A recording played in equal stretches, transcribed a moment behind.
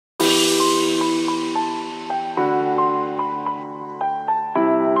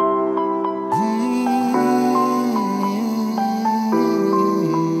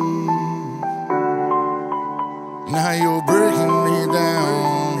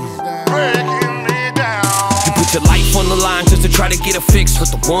Put your life on the line just to try to get a fix.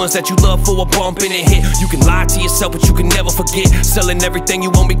 With the ones that you love for a bump and a hit. You can lie to yourself, but you can never forget. Selling everything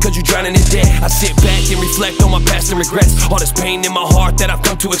you own because you drowning in debt. I sit back and reflect on my past and regrets. All this pain in my heart that I've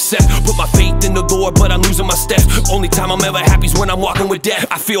come to accept. Put my faith in the Lord, but I'm losing my steps. Only time I'm ever happy is when I'm walking with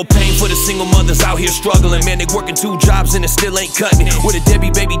death. I feel pain for the single mothers out here struggling. Man, they working 2 jobs and it still ain't cutting it. With a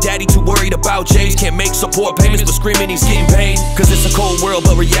deadbeat baby daddy too worried about J's. Can't make support payments, but screaming he's getting paid. Cause it's a cold world,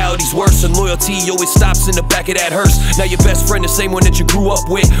 but reality's worse. And loyalty always stops in the back of that hearse. Now your best friend, the same one that you grew up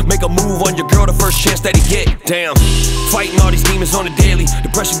with. Make a move on your girl the first chance that he get. Damn, fighting all these demons on the daily.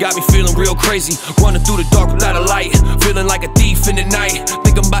 Depression got me feeling real crazy. Running through the dark without a light. Feeling like a thief in the night.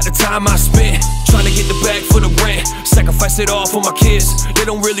 Thinking about the time I spent trying to get the bag for the rent. Sacrifice it all for my kids. They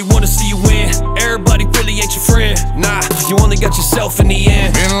don't really wanna see you win. Everybody really ain't your friend. Nah, you only got yourself in the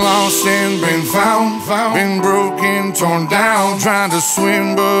end. Been lost and been found. Been broken, torn down. Trying to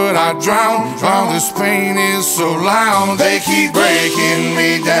swim but I drown. All this pain is so loud. They keep breaking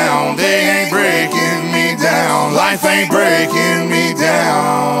me down. They ain't breaking me down. Life ain't breaking me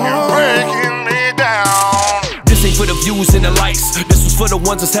down. You're breaking me down. This ain't for the views and the likes. This was for the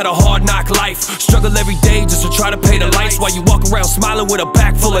ones that's had a hard knock life. Struggle every day just to try to pay the lights, while you walk around smiling with a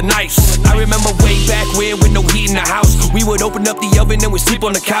bag full of knives. I remember way back when, with no heat in the house, we would open up the oven and we'd sleep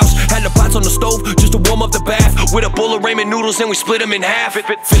on the couch. Had the pots on the stove just to warm up the bath. With a bowl of ramen noodles and we split them in half.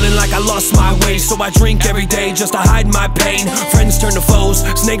 Feeling like I lost my way, so I drink every day just to hide my pain. Friends turn to foes,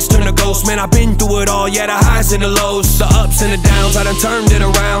 snakes turn to ghosts. Man, I've been through it all, yeah, the highs and the lows, the ups and the downs. I done turned it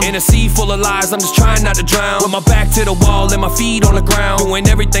around. In a sea full of lies, I'm just trying not to drown. With my back to the wall and my feet on the ground, doing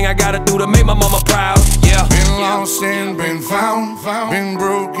everything I gotta do to make my mama proud. Yeah. Been lost and been found. Been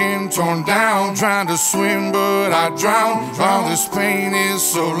broken, torn down. Trying to swim but I drown. All this pain is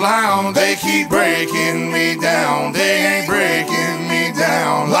so loud. They keep breaking me down. They ain't breaking me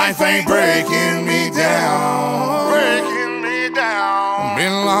down. Life ain't breaking me down. Breaking me down.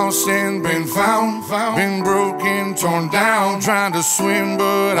 Been lost and been found. Been broken, torn down. Trying to swim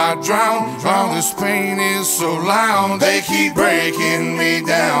but I drown. All this pain is so loud. They keep breaking me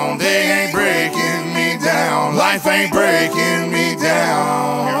down. They ain't breaking me down. Life ain't breaking me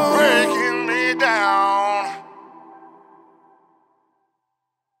down.